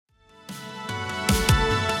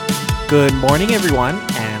Good morning, everyone,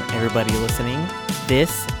 and everybody listening.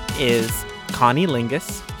 This is Connie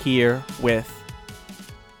Lingus here with...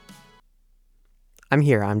 I'm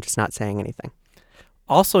here. I'm just not saying anything.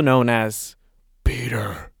 Also known as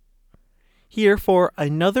Peter. Here for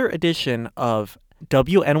another edition of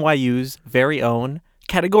WNYU's very own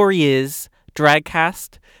category is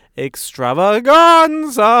Dragcast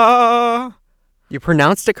Extravaganza. You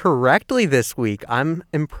pronounced it correctly this week. I'm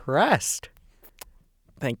impressed.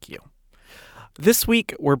 Thank you. This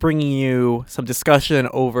week, we're bringing you some discussion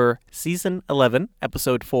over Season 11,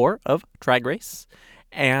 Episode 4 of Drag Race,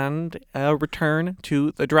 and a return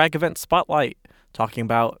to the drag event spotlight, talking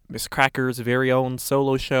about Miss Cracker's very own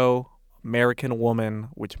solo show, American Woman,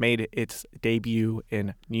 which made its debut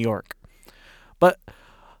in New York. But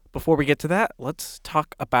before we get to that, let's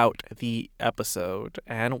talk about the episode,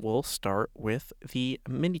 and we'll start with the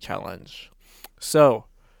mini challenge. So,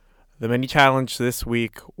 the mini challenge this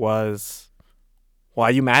week was...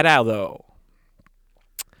 Why you mad, Al, though?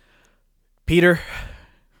 Peter,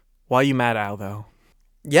 why you mad, Al, though?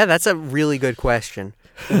 Yeah, that's a really good question.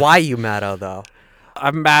 Why you mad, Al, though?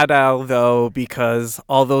 I'm mad, Al, though, because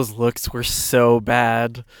all those looks were so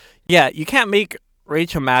bad. Yeah, you can't make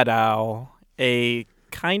Rachel Maddow a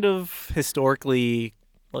kind of historically,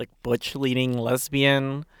 butch-leaning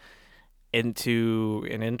lesbian into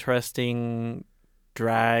an interesting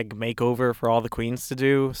drag makeover for all the queens to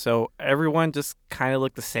do. So everyone just kind of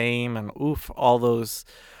looked the same, and all those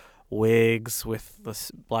wigs with the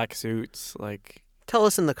black suits. Tell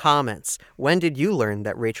us in the comments, when did you learn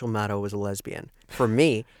that Rachel Maddow was a lesbian? For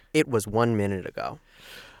me, it was 1 minute ago.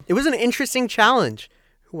 It was an interesting challenge.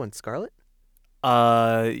 Who won, Scarlett?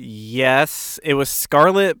 Yes, it was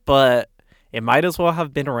Scarlett, but it might as well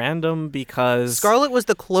have been random because... Scarlett was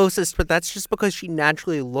the closest, but that's just because she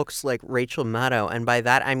naturally looks like Rachel Maddow. And by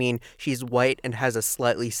that, I mean she's white and has a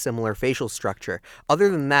slightly similar facial structure. Other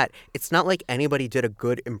than that, it's not like anybody did a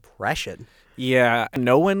good impression. Yeah,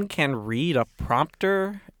 no one can read a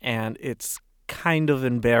prompter, and it's kind of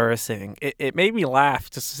embarrassing. It made me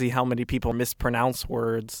laugh just to see how many people mispronounce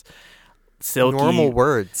words. Silky, normal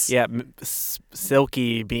words. Yeah,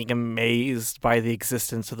 Silky being amazed by the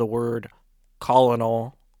existence of the word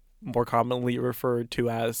colonel, more commonly referred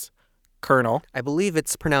to as colonel. I believe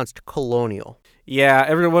it's pronounced colonial. Yeah,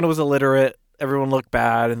 everyone was illiterate. Everyone looked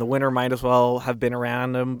bad, and the winner might as well have been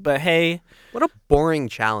around them. But hey. What a boring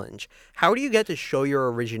challenge. How do you get to show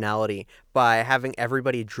your originality by having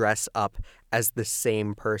everybody dress up as the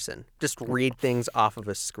same person? Just read things off of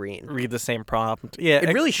a screen. Read the same prompt. Yeah.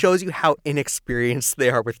 It really shows you how inexperienced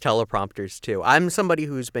they are with teleprompters, too. I'm somebody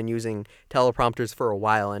who's been using teleprompters for a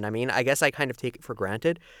while, and I guess I kind of take it for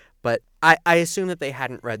granted. But I assume that they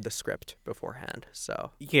hadn't read the script beforehand,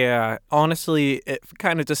 so... Yeah, honestly, it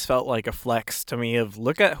kind of just felt like a flex to me of,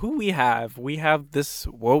 look at who we have. We have this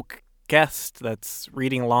woke guest that's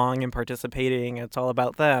reading along and participating. It's all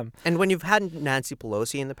about them. And when you've had Nancy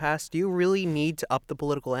Pelosi in the past, do you really need to up the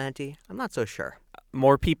political ante? I'm not so sure.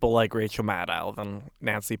 More people like Rachel Maddow than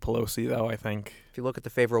Nancy Pelosi, though, I think. If you look at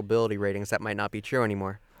the favorability ratings, that might not be true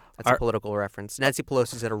anymore. That's a political reference. Nancy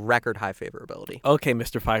Pelosi's at a record high favorability. Okay,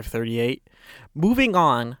 Mr. 538. Moving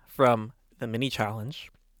on from the mini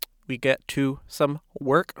challenge, we get to some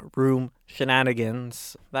workroom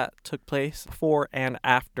shenanigans that took place before and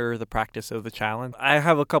after the practice of the challenge. I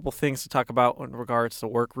have a couple things to talk about in regards to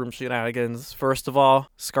workroom shenanigans. First of all,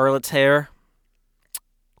 Scarlett's hair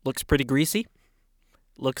looks pretty greasy.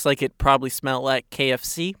 Looks like it probably smelled like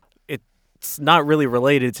KFC. It's not really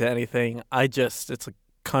related to anything. It's a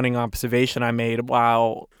cunning observation I made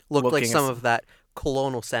while looked like some of that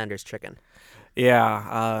Colonel Sanders chicken.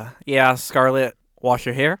 Yeah, Scarlett, wash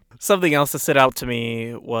your hair. Something else that stood out to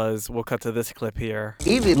me was, we'll cut to this clip here.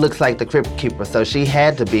 Evie looks like the Crypt Keeper, so she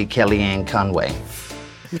had to be Kellyanne Conway.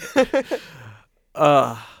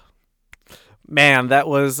 Man, that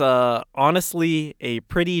was honestly a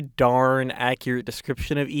pretty darn accurate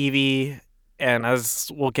description of Evie. And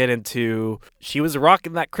as we'll get into, she was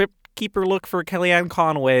rocking that Crypt Keeper look for Kellyanne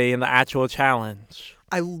Conway in the actual challenge.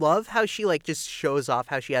 I love how she just shows off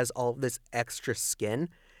how she has all of this extra skin.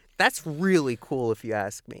 That's really cool if you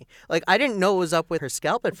ask me. I didn't know what was up with her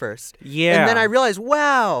scalp at first. Yeah. And then I realized,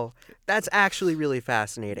 wow, that's actually really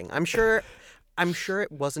fascinating. I'm sure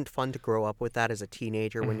it wasn't fun to grow up with that as a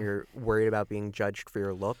teenager when you're worried about being judged for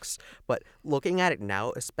your looks. But looking at it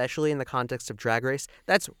now, especially in the context of Drag Race,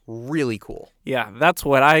 that's really cool. Yeah, that's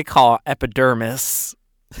what I call epidermis.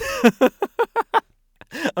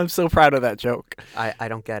 I'm so proud of that joke. I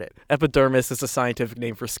don't get it. Epidermis is a scientific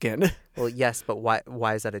name for skin. Well, yes, but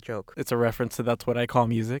why is that a joke? It's a reference to that's what I call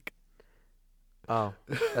music. Oh,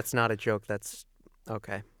 that's not a joke. That's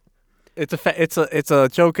okay. It's a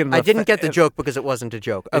joke in the. I didn't get the joke because it wasn't a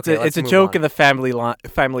joke. Okay, It's a joke in the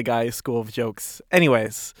Family Guy school of jokes.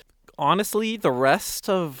 Anyways, honestly, the rest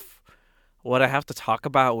of what I have to talk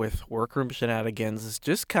about with workroom shenanigans is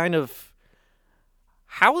just kind of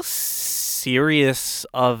how serious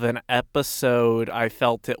of an episode I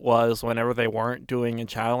felt it was whenever they weren't doing a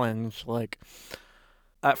challenge. Like,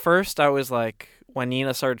 at first, I was like, when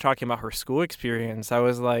Nina started talking about her school experience, I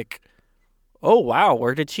was like, oh, wow,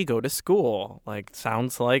 where did she go to school? Like,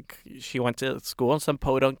 sounds like she went to school in some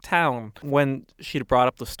podunk town. When she brought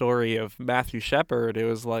up the story of Matthew Shepard, it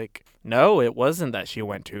was like, no, it wasn't that she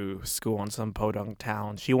went to school in some podunk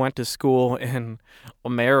town. She went to school in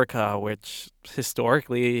America, which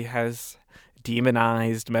historically has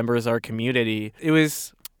demonized members of our community. It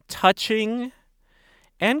was touching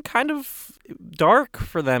and kind of dark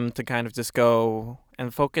for them to kind of just go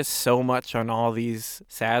and focus so much on all these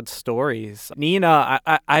sad stories. Nina,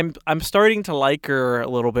 I'm starting to like her a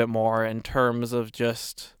little bit more in terms of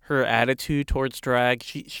just her attitude towards drag.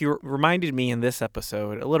 She reminded me in this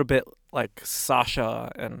episode a little bit like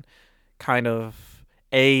Sasha, and kind of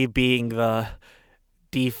being the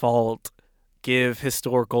default give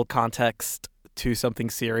historical context to something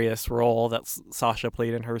serious role that Sasha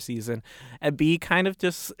played in her season, and B, kind of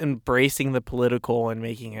just embracing the political and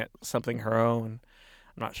making it something her own.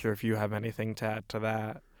 I'm not sure if you have anything to add to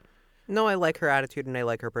that. No, I like her attitude and I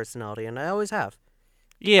like her personality, and I always have.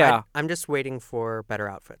 Yeah. I'm just waiting for better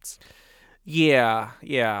outfits. Yeah.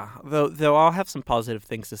 Though I'll have some positive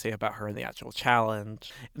things to say about her in the actual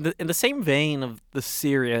challenge. In the same vein of the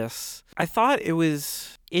serious, I thought it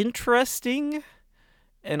was interesting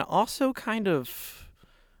and also kind of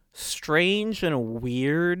strange and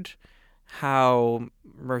weird how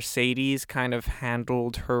Mercedes kind of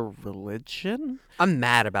handled her religion. I'm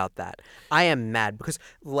mad about that. I am mad because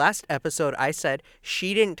last episode I said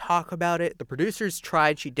she didn't talk about it. The producers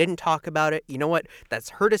tried. She didn't talk about it. You know what?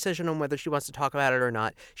 That's her decision on whether she wants to talk about it or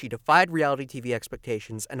not. She defied reality TV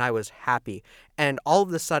expectations, and I was happy. And all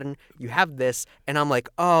of a sudden, you have this, and I'm like,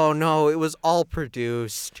 oh no, it was all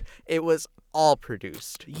produced. It was all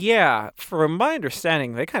produced. Yeah, from my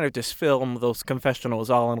understanding, they kind of just filmed those confessionals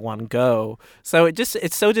all in one go. So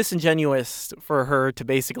it's so disingenuous for her to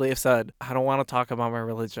basically have said, I don't want to talk about my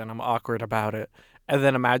religion. I'm awkward about it. And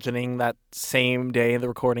then imagining that same day in the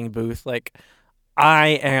recording booth, like, I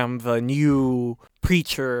am the new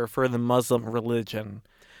preacher for the Muslim religion.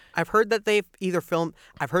 I've heard that they've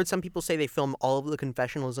I've heard some people say they film all of the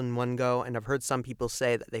confessionals in one go, and I've heard some people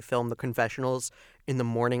say that they film the confessionals in the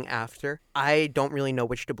morning after. I don't really know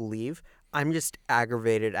which to believe. I'm just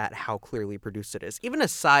aggravated at how clearly produced it is. Even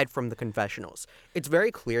aside from the confessionals, it's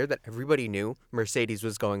very clear that everybody knew Mercedes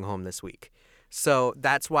was going home this week. So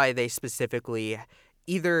that's why they specifically,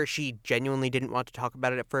 either she genuinely didn't want to talk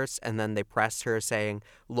about it at first, and then they pressed her saying,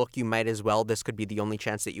 look, you might as well, this could be the only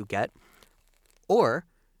chance that you get. Or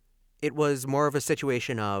it was more of a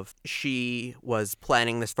situation of she was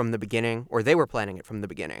planning this from the beginning, or they were planning it from the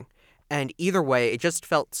beginning. And either way, it just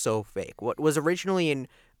felt so fake. What was originally in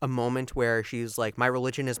a moment where she's like, my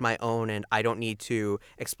religion is my own and I don't need to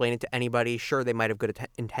explain it to anybody. Sure, they might have good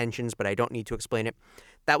intentions, but I don't need to explain it.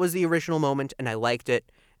 That was the original moment, and I liked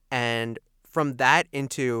it. And from that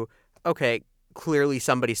into, okay, clearly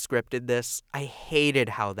somebody scripted this, I hated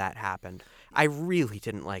how that happened. I really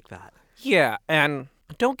didn't like that. Yeah, and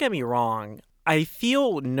don't get me wrong, I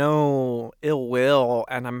feel no ill will,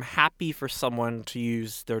 and I'm happy for someone to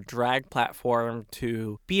use their drag platform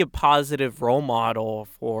to be a positive role model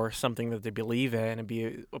for something that they believe in and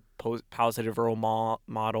be a positive role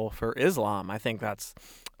model for Islam. I think that's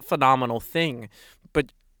a phenomenal thing.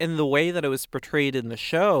 But in the way that it was portrayed in the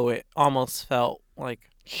show, it almost felt like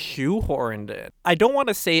shoehorned in. I don't want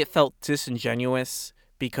to say it felt disingenuous,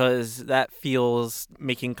 because that feels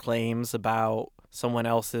making claims about someone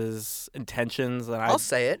else's intentions. And I'll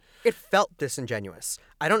say it. It felt disingenuous.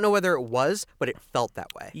 I don't know whether it was, but it felt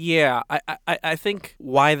that way. Yeah, I think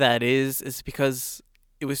why that is because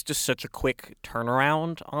it was just such a quick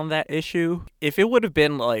turnaround on that issue. If it would have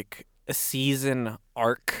been like a season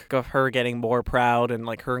arc of her getting more proud and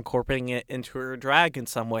like her incorporating it into her drag in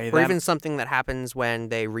some way. Or even something that happens when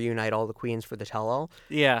they reunite all the queens for the tell-all.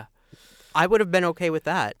 Yeah. I would have been okay with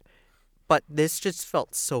that. But this just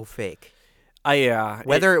felt so fake. Yeah.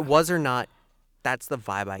 Whether it was or not, that's the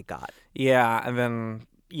vibe I got. Yeah, and then,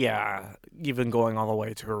 yeah, even going all the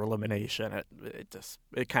way to her elimination,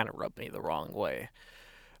 it kind of rubbed me the wrong way.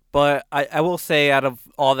 But I will say, out of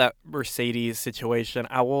all that Mercedes situation,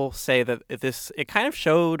 I will say that it kind of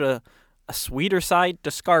showed a sweeter side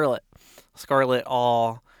to Scarlett. Scarlett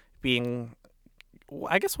all being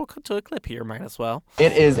I guess we'll cut to a clip here, might as well.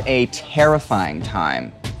 It is a terrifying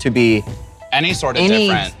time to be Any sort of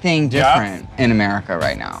different. anything different in America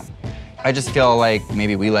right now. I just feel like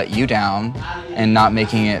maybe we let you down and not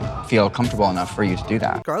making it feel comfortable enough for you to do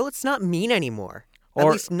that. Scarlett's not mean anymore. At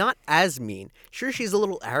least not as mean. Sure, she's a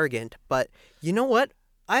little arrogant, but you know what?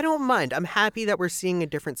 I don't mind. I'm happy that we're seeing a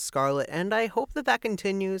different Scarlett, and I hope that that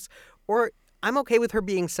continues. Or I'm okay with her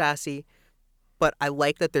being sassy, but I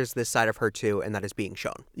like that there's this side of her too, and that is being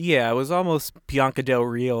shown. Yeah, it was almost Bianca Del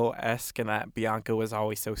Rio-esque in that Bianca was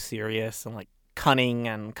always so serious and like cunning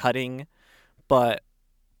and cutting, but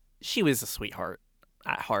she was a sweetheart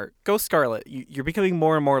at heart. Go Scarlett. You're becoming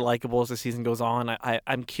more and more likable as the season goes on.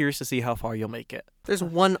 I'm curious to see how far you'll make it. There's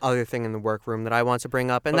one other thing in the workroom that I want to bring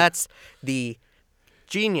up, and that's the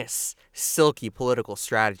genius, silky political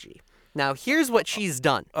strategy. Now, here's what she's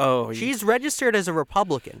done. She's registered as a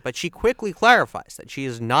Republican, but she quickly clarifies that she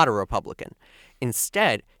is not a Republican.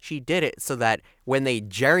 Instead, she did it so that when they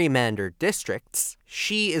gerrymander districts,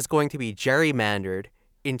 she is going to be gerrymandered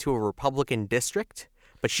into a Republican district,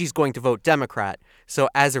 but she's going to vote Democrat. So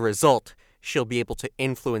as a result, she'll be able to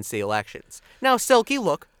influence the elections. Now, Silky,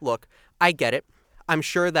 look, I get it. I'm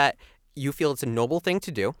sure that you feel it's a noble thing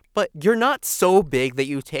to do, but you're not so big that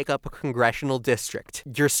you take up a congressional district.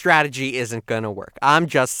 Your strategy isn't going to work. I'm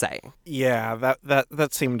just saying. Yeah,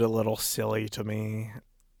 that seemed a little silly to me,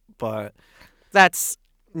 but that's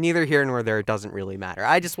neither here nor there. It doesn't really matter.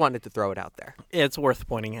 I just wanted to throw it out there. It's worth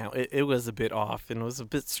pointing out. It was a bit off, and it was a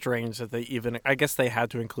bit strange that they even, I guess they had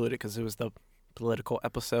to include it because it was the political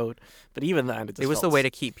episode, but even then, it was the way to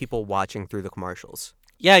keep people watching through the commercials.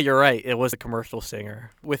 Yeah, you're right. It was a commercial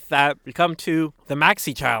singer. With that, we come to the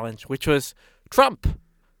Maxi Challenge, which was Trump,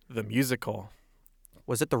 the musical.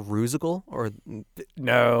 Was it the Rusical or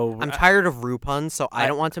no? I'm tired of Ru puns, so I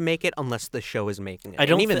don't want to make it unless the show is making it. I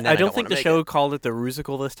don't think the show called it the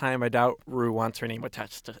Rusical this time. I doubt Ru wants her name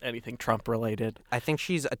attached to anything Trump related. I think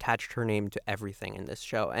she's attached her name to everything in this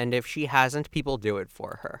show, and if she hasn't, people do it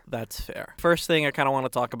for her. That's fair. First thing I kind of want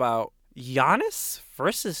to talk about: Giannis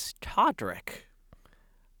versus Todrick.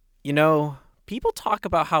 You know, people talk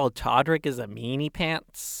about how Todrick is a meanie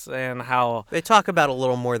pants and how... They talk about a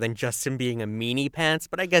little more than just him being a meanie pants,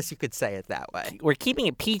 but I guess you could say it that way. We're keeping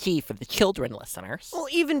it PG for the children listeners. Well,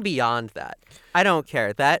 even beyond that, I don't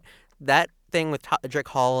care. That thing with Todrick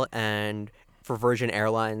Hall and for Virgin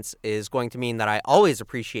Airlines is going to mean that I always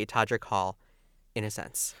appreciate Todrick Hall, in a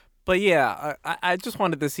sense. But yeah, I just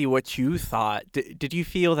wanted to see what you thought. Did you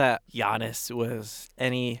feel that Giannis was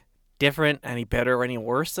any different, any better, or any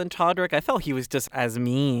worse than Todrick? I felt he was just as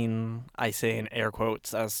mean, I say in air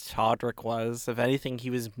quotes, as Todrick was. If anything, he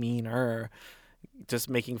was meaner, just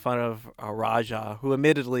making fun of Raja, who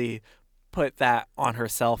admittedly put that on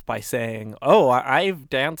herself by saying, I've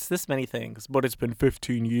danced this many things, but it's been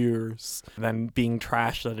 15 years. And then being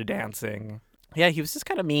trashed at a dancing. Yeah, he was just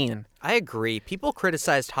kind of mean. I agree. People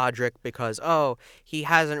criticize Todrick because, he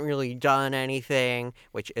hasn't really done anything,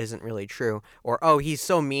 which isn't really true. Or, he's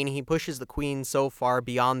so mean, he pushes the queen so far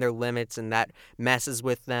beyond their limits and that messes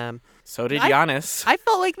with them. So did Giannis. I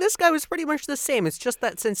felt like this guy was pretty much the same. It's just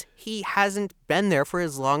that since he hasn't been there for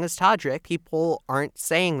as long as Todrick, people aren't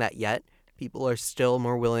saying that yet. People are still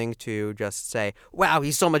more willing to just say, wow,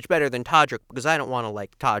 he's so much better than Todrick because I don't want to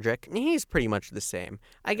like Todrick. And he's pretty much the same.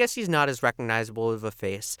 I guess he's not as recognizable of a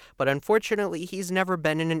face, but unfortunately, he's never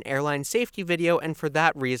been in an airline safety video, and for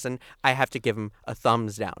that reason, I have to give him a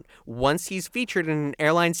thumbs down. Once he's featured in an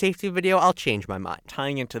airline safety video, I'll change my mind.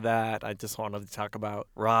 Tying into that, I just wanted to talk about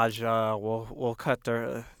Raja. We'll cut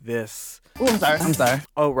to this. Oh, I'm sorry.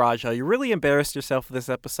 Oh, Raja, you really embarrassed yourself this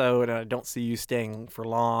episode, and I don't see you staying for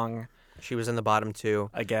long. She was in the bottom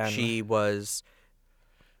two. Again. She was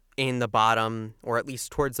in the bottom, or at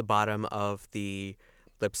least towards the bottom of the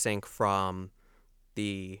lip sync from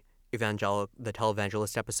the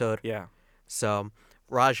televangelist episode. Yeah. So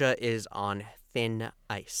Raja is on thin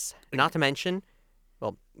ice. Not to mention,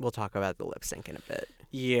 well, we'll talk about the lip sync in a bit.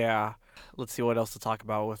 Yeah. Let's see what else to talk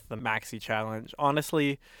about with the Maxi Challenge.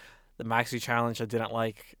 Honestly, the Maxi Challenge I didn't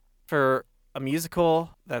like. For a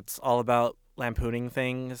musical that's all about lampooning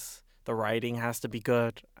things, the writing has to be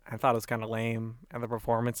good. I thought it was kind of lame, and the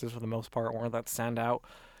performances for the most part weren't that standout.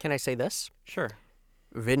 Can I say this? Sure.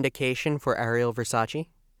 Vindication for Ariel Versace.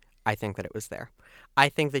 I think that it was there. I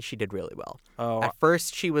think that she did really well. At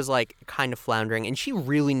first, she was kind of floundering, and she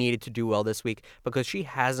really needed to do well this week because she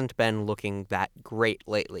hasn't been looking that great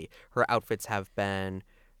lately. Her outfits have been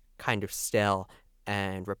kind of stale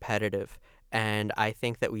and repetitive, and I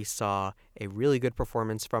think that we saw a really good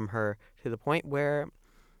performance from her to the point where,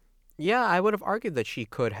 yeah, I would have argued that she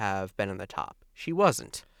could have been in the top. She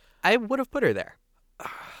wasn't. I would have put her there.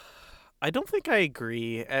 I don't think I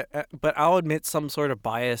agree, but I'll admit some sort of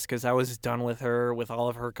bias because I was done with her with all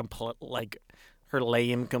of her her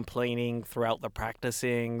lame complaining throughout the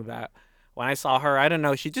practicing. That when I saw her, I don't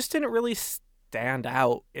know, she just didn't really stand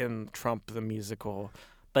out in Trump the musical.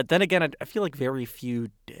 But then again, I feel like very few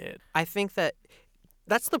did. I think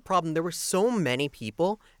that's the problem. There were so many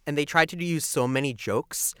people, and they tried to use so many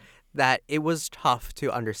jokes that it was tough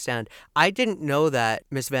to understand. I didn't know that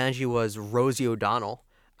Miss Vanjie was Rosie O'Donnell.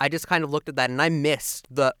 I just kind of looked at that, and I missed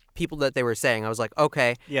the people that they were saying. I was like,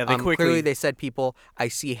 okay. Yeah, they quickly... Clearly they said people. I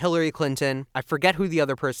see Hillary Clinton. I forget who the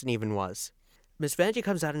other person even was. Miss Vanjie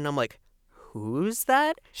comes out, and I'm like, who's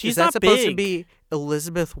that? She's Is that not supposed to big. be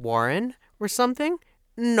Elizabeth Warren or something?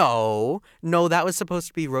 No, that was supposed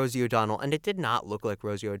to be Rosie O'Donnell, and it did not look like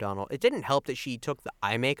Rosie O'Donnell. It didn't help that she took the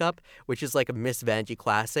eye makeup, which is like a Miss Vanjie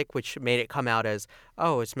classic, which made it come out as,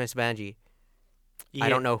 oh, it's Miss Vanjie. Yeah. I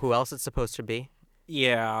don't know who else it's supposed to be.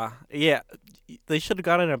 Yeah. They should have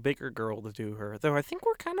gotten a bigger girl to do her. Though I think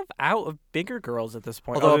we're kind of out of bigger girls at this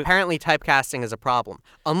point. Although apparently typecasting is a problem.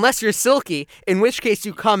 Unless you're Silky, in which case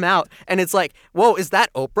you come out and it's like, whoa, is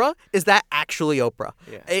that Oprah? Is that actually Oprah?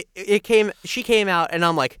 Yeah. She came out and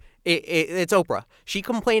I'm like, it's Oprah. She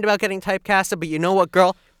complained about getting typecasted, but you know what,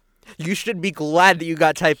 girl? You should be glad that you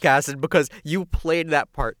got typecasted because you played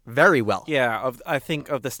that part very well. Yeah, I think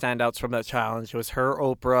of the standouts from that challenge, it was her,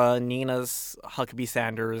 Oprah, Nina's Huckabee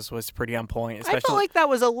Sanders was pretty on point. Especially, I felt like that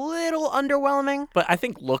was a little underwhelming. But I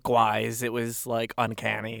think look-wise, it was like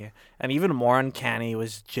uncanny. And even more uncanny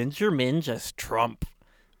was Ginger Minj as Trump.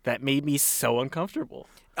 That made me so uncomfortable.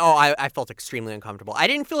 Oh, I felt extremely uncomfortable. I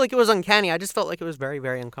didn't feel like it was uncanny. I just felt like it was very,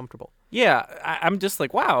 very uncomfortable. Yeah, I'm just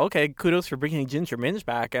like, wow, okay, kudos for bringing Ginger Minj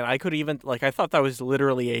back. And I could even, I thought that was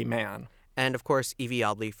literally a man. And, of course, Evie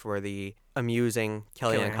Oddly for the amusing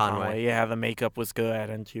Kellyanne Conway. Yeah, the makeup was good,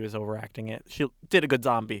 and she was overacting it. She did a good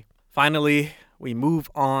zombie. Finally, we move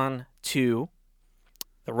on to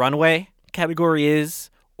the runway. Category is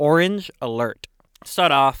Orange Alert.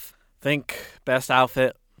 Start off, think best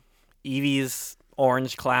outfit, Evie's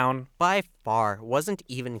orange clown. By far, wasn't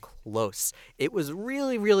even close. It was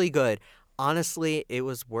really, really good. Honestly, it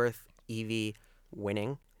was worth Evie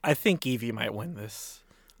winning. I think Evie might win this.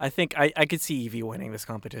 I think I could see Evie winning this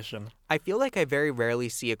competition. I feel like I very rarely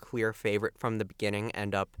see a clear favorite from the beginning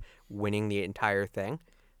end up winning the entire thing.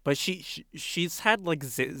 But she's had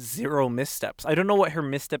zero missteps. I don't know what her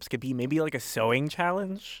missteps could be. Maybe like a sewing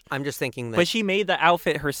challenge. I'm just thinking that. But she made the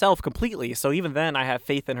outfit herself completely. So even then, I have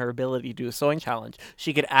faith in her ability to do a sewing challenge.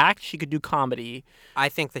 She could act. She could do comedy. I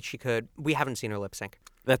think that she could. We haven't seen her lip sync.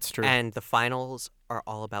 That's true. And the finals are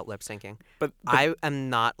all about lip syncing. But I am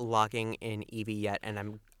not locking in Evie yet,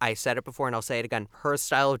 and I said it before and I'll say it again. Her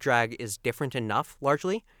style of drag is different enough,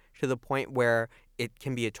 largely, to the point where it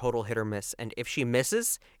can be a total hit or miss. And if she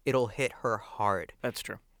misses, it'll hit her hard. That's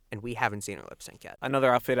true. And we haven't seen her lip sync yet.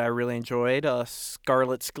 Another outfit I really enjoyed,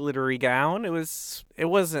 Scarlett's glittery gown. It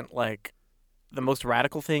wasn't like the most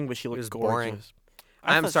radical thing, but she looked gorgeous. Boring.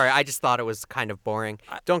 I'm sorry, I just thought it was kind of boring.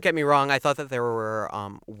 Don't get me wrong, I thought that there were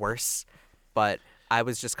worse, but I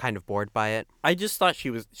was just kind of bored by it. I just thought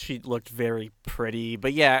she looked very pretty,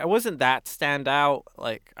 but yeah, it wasn't that standout.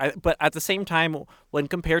 But at the same time, when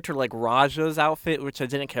compared to Raja's outfit, which I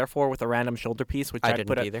didn't care for with a random shoulder piece, which I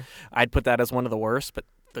didn't either. I'd put that as one of the worst, but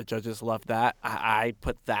the judges loved that. I'd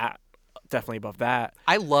put that definitely above that.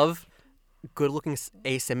 I love good-looking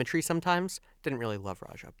asymmetry sometimes. Didn't really love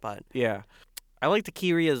Raja, but yeah. I liked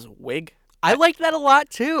Akiria's wig. I liked that a lot,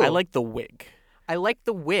 too. I liked the wig. I liked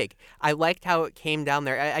the wig. I liked how it came down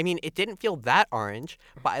there. I mean, it didn't feel that orange,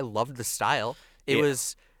 but I loved the style. It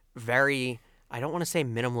was very, I don't want to say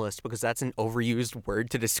minimalist because that's an overused word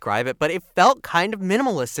to describe it, but it felt kind of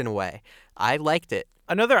minimalist in a way. I liked it.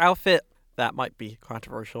 Another outfit that might be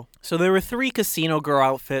controversial. So there were 3 casino girl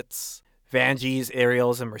outfits, Vanjie's,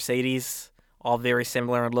 Ariel's, and Mercedes, all very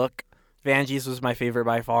similar in look. Vanjie's was my favorite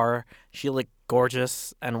by far. She looked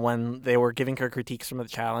gorgeous, and when they were giving her critiques from the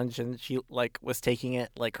challenge and she was taking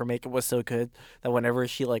it, her makeup was so good that whenever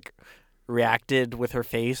she reacted with her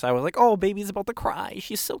face, I was like, oh, baby's about to cry,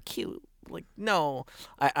 she's so cute. No,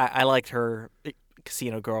 I liked her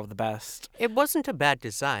casino girl the best. It wasn't a bad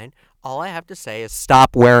design. All I have to say is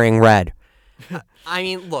stop wearing red. I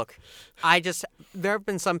mean, look, there have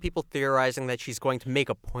been some people theorizing that she's going to make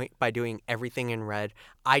a point by doing everything in red.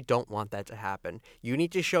 I don't want that to happen. You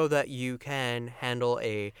need to show that you can handle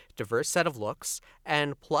a diverse set of looks,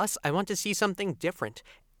 and plus, I want to see something different.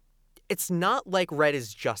 It's not like red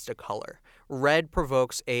is just a color. Red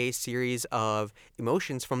provokes a series of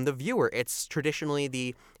emotions from the viewer. It's traditionally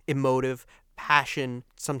the emotive, passion,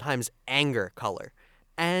 sometimes anger color.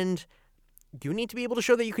 And you need to be able to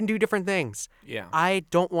show that you can do different things. Yeah. I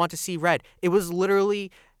don't want to see red. It was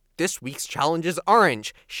literally, this week's challenge is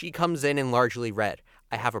orange. She comes in largely red.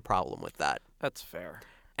 I have a problem with that. That's fair.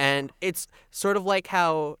 And it's sort of like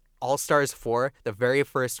how All-Stars 4, the very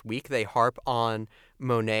first week, they harp on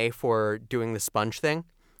Monet for doing the sponge thing.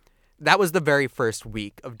 That was the very first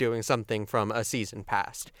week of doing something from a season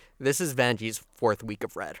past. This is Vanjie's 4th week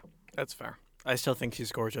of red. That's fair. I still think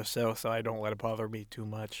she's gorgeous, so I don't let it bother me too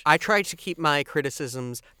much. I try to keep my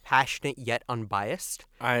criticisms passionate yet unbiased.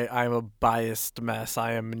 I'm a biased mess.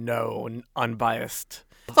 I am unbiased.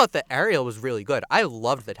 I thought the Ariel was really good. I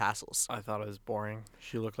loved the tassels. I thought it was boring.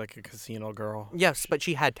 She looked like a casino girl. Yes, but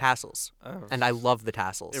she had tassels. Oh. And I love the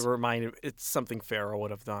tassels. It's something Farrah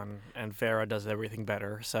would have done, and Farrah does everything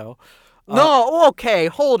better, so... No, okay,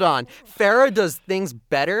 hold on. Farrah does things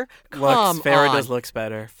better? Come Farrah on. does looks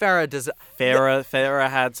better. Farrah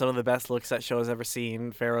had some of the best looks that show has ever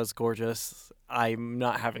seen. Farrah's gorgeous. I'm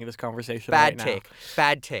not having this conversation Bad right now. take.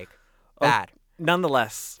 Bad take. Bad.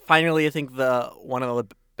 Nonetheless, finally, I think one of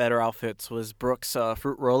the better outfits was Brooke's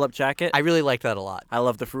fruit roll-up jacket. I really like that a lot. I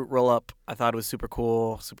love the fruit roll-up. I thought it was super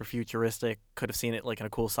cool, super futuristic. Could have seen it like in a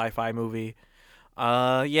cool sci-fi movie.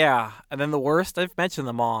 Yeah. And then the worst, I've mentioned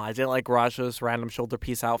them all. I didn't like Raja's random shoulder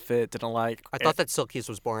piece outfit. Didn't like... I thought that Silky's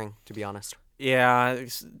was boring, to be honest. Yeah,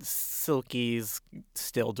 Silky's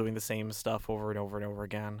still doing the same stuff over and over and over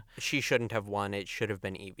again. She shouldn't have won. It should have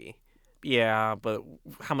been Evie. Yeah, but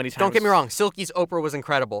how many times... Don't get me wrong. Silky's Oprah was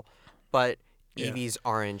incredible, but Yeah. Evie's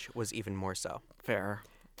orange was even more so. Fair.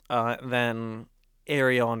 Then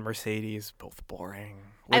Ariel and Mercedes, both boring.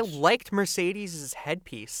 I liked Mercedes'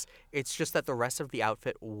 headpiece. It's just that the rest of the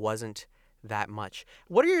outfit wasn't that much.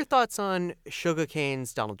 What are your thoughts on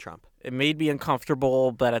Sugarcane's Donald Trump? It made me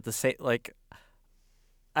uncomfortable, but at the same...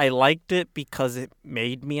 I liked it because it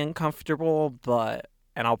made me uncomfortable,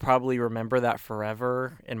 and I'll probably remember that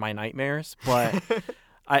forever in my nightmares, but...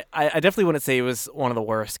 I definitely wouldn't say it was one of the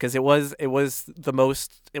worst, because it was one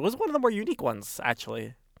of the more unique ones,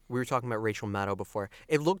 actually. We were talking about Rachel Maddow before.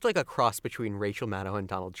 It looked like a cross between Rachel Maddow and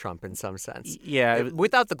Donald Trump in some sense. Yeah.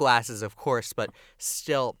 Without the glasses, of course, but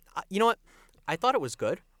still. You know what? I thought it was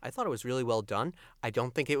good. I thought it was really well done. I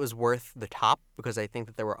don't think it was worth the top, because I think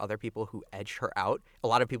that there were other people who edged her out. A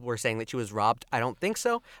lot of people were saying that she was robbed. I don't think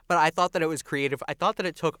so, but I thought that it was creative. I thought that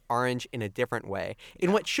it took orange in a different way,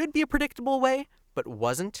 in what should be a predictable way, but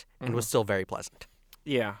wasn't, and was still very pleasant.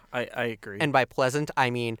 Yeah, I agree. And by pleasant, I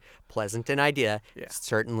mean pleasant in idea. Yeah.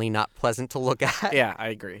 Certainly not pleasant to look at. Yeah, I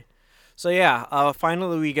agree. So yeah,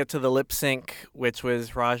 finally we get to the lip sync, which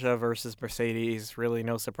was Raja versus Mercedes. Really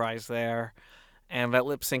no surprise there. And that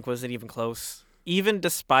lip sync wasn't even close. Even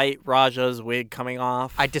despite Raja's wig coming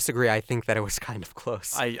off. I disagree. I think that it was kind of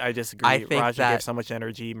close. I disagree. I think Raja that- gave so much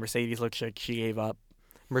energy. Mercedes looked like she gave up.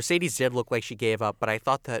 Mercedes did look like she gave up, but I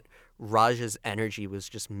thought that Raja's energy was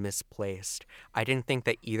just misplaced. I didn't think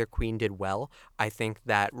that either queen did well. I think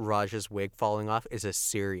that Raja's wig falling off is a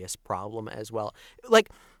serious problem as well.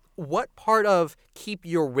 Like, what part of keep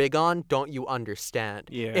your wig on don't you understand?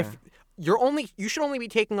 Yeah. If you should only be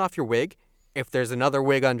taking off your wig if there's another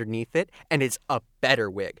wig underneath it and it's a better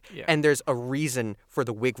wig. Yeah. And there's a reason for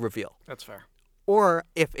the wig reveal. That's fair. Or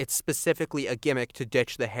if it's specifically a gimmick to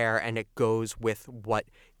ditch the hair and it goes with what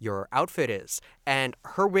your outfit is. And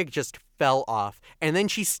her wig just fell off, and then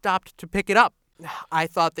she stopped to pick it up. I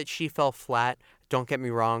thought that she fell flat. Don't get me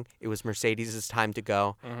wrong, it was Mercedes' time to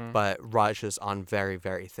go, but Raja's on very,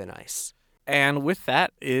 very thin ice. And with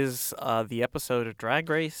that is the episode of Drag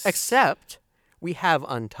Race. Except we have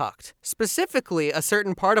Untucked. Specifically, a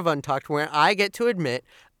certain part of Untucked where I get to admit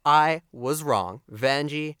I was wrong.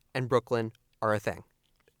 Vanjie and Brooklyn are a thing.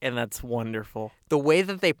 And that's wonderful. The way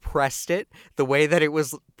that they pressed it, the way that it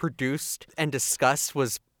was produced and discussed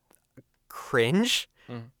was cringe.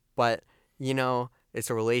 But, it's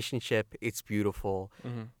a relationship. It's beautiful.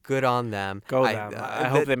 Good on them. Go them. I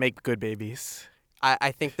hope they make good babies.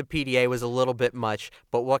 I think the PDA was a little bit much,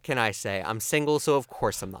 but what can I say? I'm single, so of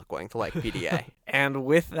course I'm not going to like PDA. And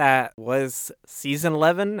with that was Season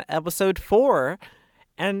 11, Episode 4.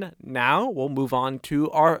 And now we'll move on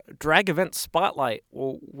to our drag event spotlight.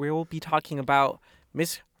 We'll be talking about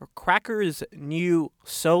Miss Cracker's new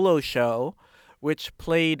solo show, which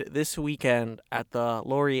played this weekend at the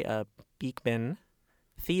Laurie Beekman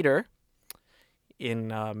Theater in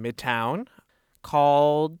Midtown,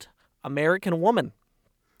 called American Woman.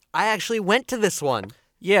 I actually went to this one.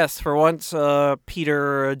 Yes, for once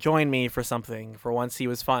Peter joined me for something. For once he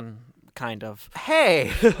was fun, kind of.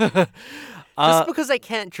 Hey! Just because I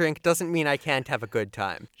can't drink doesn't mean I can't have a good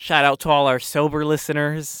time. Shout out to all our sober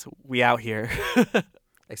listeners. We out here.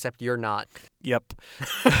 Except you're not. Yep.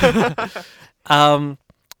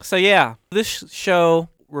 So yeah, this show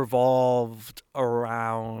revolved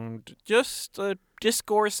around just a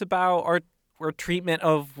discourse about our treatment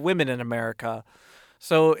of women in America.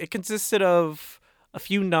 So it consisted of a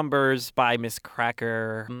few numbers by Miss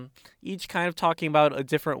Cracker, each kind of talking about a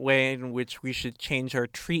different way in which we should change our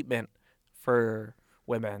treatment for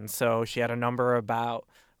women. So she had a number about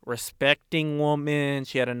respecting women,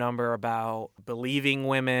 she had a number about believing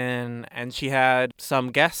women, and she had some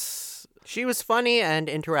guests. She was funny and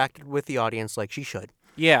interacted with the audience like she should.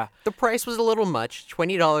 Yeah. The price was a little much,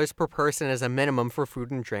 $20 per person as a minimum for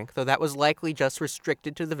food and drink, though that was likely just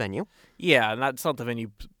restricted to the venue. Yeah, and that's not the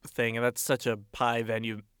venue thing, and that's such a high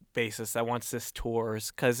venue basis that once this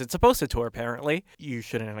tours, because it's supposed to tour apparently, you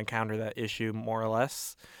shouldn't encounter that issue more or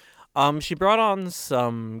less. She brought on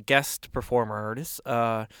some guest performers,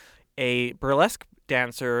 a burlesque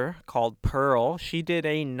dancer called Pearl. She did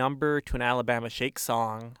a number to an Alabama Shake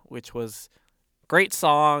song, which was a great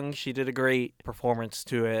song. She did a great performance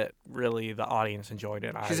to it. Really, the audience enjoyed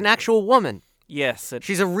it. She's an actual woman. Yes.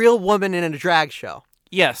 She's a real woman in a drag show.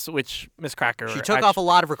 Yes, which Miss Cracker... She took off a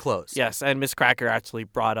lot of her clothes. Yes, and Miss Cracker actually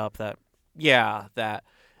brought up that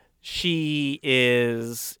she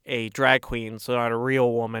is a drag queen, so not a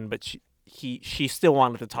real woman, but she still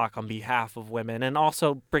wanted to talk on behalf of women and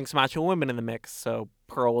also bring some actual women in the mix, so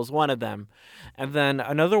Pearl was one of them. And then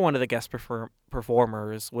another one of the guest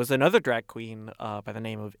performers was another drag queen by the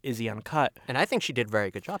name of Izzy Uncut. And I think she did a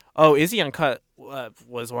very good job. Oh, Izzy Uncut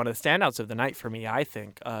was one of the standouts of the night for me, I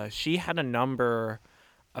think. She had a number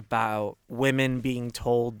about women being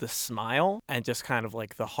told to smile and just kind of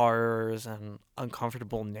like the horrors and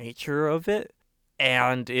uncomfortable nature of it.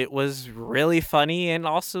 And it was really funny and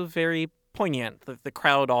also very poignant. The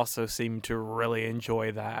crowd also seemed to really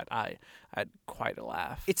enjoy that. I had quite a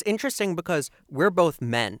laugh. It's interesting because we're both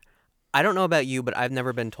men. I don't know about you, but I've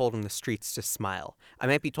never been told in the streets to smile. I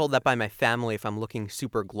might be told that by my family if I'm looking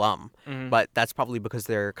super glum, but that's probably because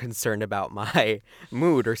they're concerned about my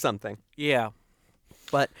mood or something. Yeah.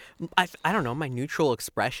 But I don't know, my neutral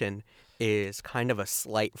expression is kind of a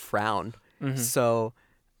slight frown. So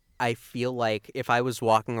I feel like if I was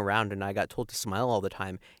walking around and I got told to smile all the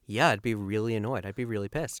time, yeah, I'd be really annoyed. I'd be really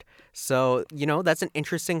pissed. So, that's an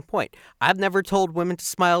interesting point. I've never told women to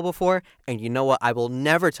smile before, and you know what? I will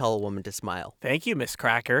never tell a woman to smile. Thank you, Miss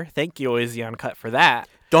Cracker. Thank you, Izzy Uncut, for that.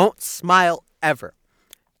 Don't smile ever.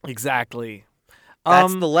 Exactly.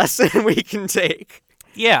 That's the lesson we can take.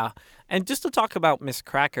 Yeah. And just to talk about Miss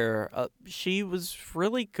Cracker, she was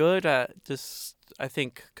really good at just, I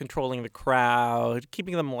think, controlling the crowd,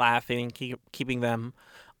 keeping them laughing, keeping them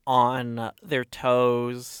on their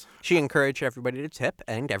toes. She encouraged everybody to tip,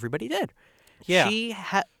 and everybody did. Yeah.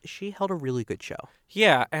 She held a really good show.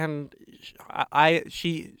 Yeah, and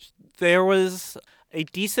there was a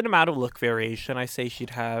decent amount of look variation. I say she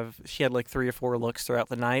had like 3 or 4 looks throughout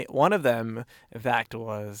the night. One of them, in fact,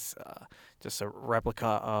 was just a replica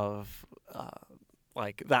of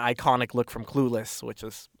like the iconic look from Clueless, which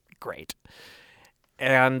is great.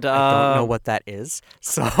 And I don't know what that is,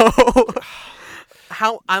 so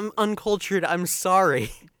I'm uncultured. I'm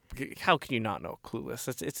sorry. How can you not know Clueless?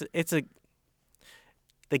 It's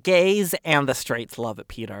the gays and the straights love it,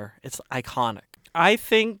 Peter. It's iconic. I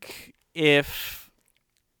think if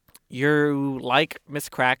you like Miss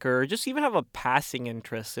Cracker, just even have a passing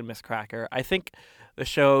interest in Miss Cracker, I think the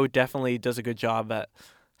show definitely does a good job at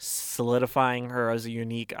solidifying her as a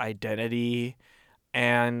unique identity.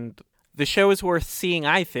 And the show is worth seeing,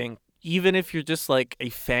 I think, even if you're just like a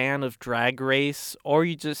fan of Drag Race or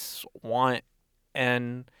you just want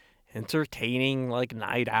an entertaining like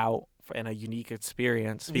night out and a unique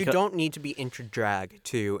experience. You don't need to be into drag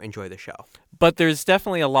to enjoy the show. But there's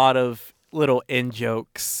definitely a lot of little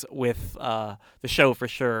in-jokes with the show for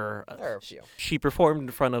sure. There are a few. She performed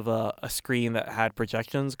in front of a screen that had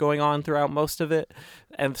projections going on throughout most of it.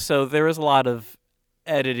 And so there was a lot of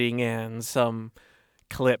editing in some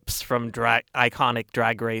clips from iconic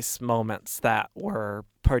Drag Race moments that were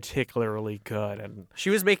particularly good. And she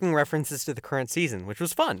was making references to the current season, which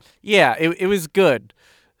was fun. Yeah, it was good.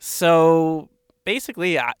 So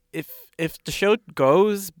basically, if the show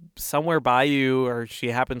goes somewhere by you or she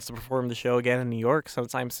happens to perform the show again in New York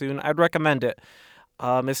sometime soon, I'd recommend it.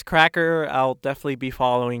 Miss Cracker, I'll definitely be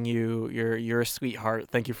following you. You're a sweetheart.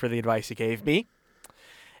 Thank you for the advice you gave me.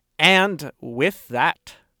 And with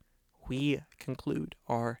that, we conclude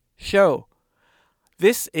our show.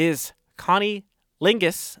 This is Connie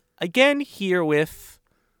Lingus, again here with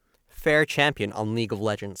Fair Champion on League of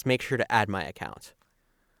Legends. Make sure to add my account.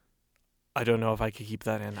 I don't know if I could keep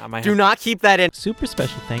that in. I might Do have... not keep that in. Super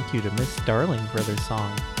special thank you to Miss Darling for their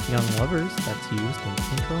song, Young Lovers, that's used in the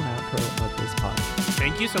intro and outro of this podcast.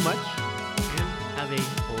 Thank you so much, and have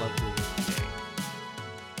a lovely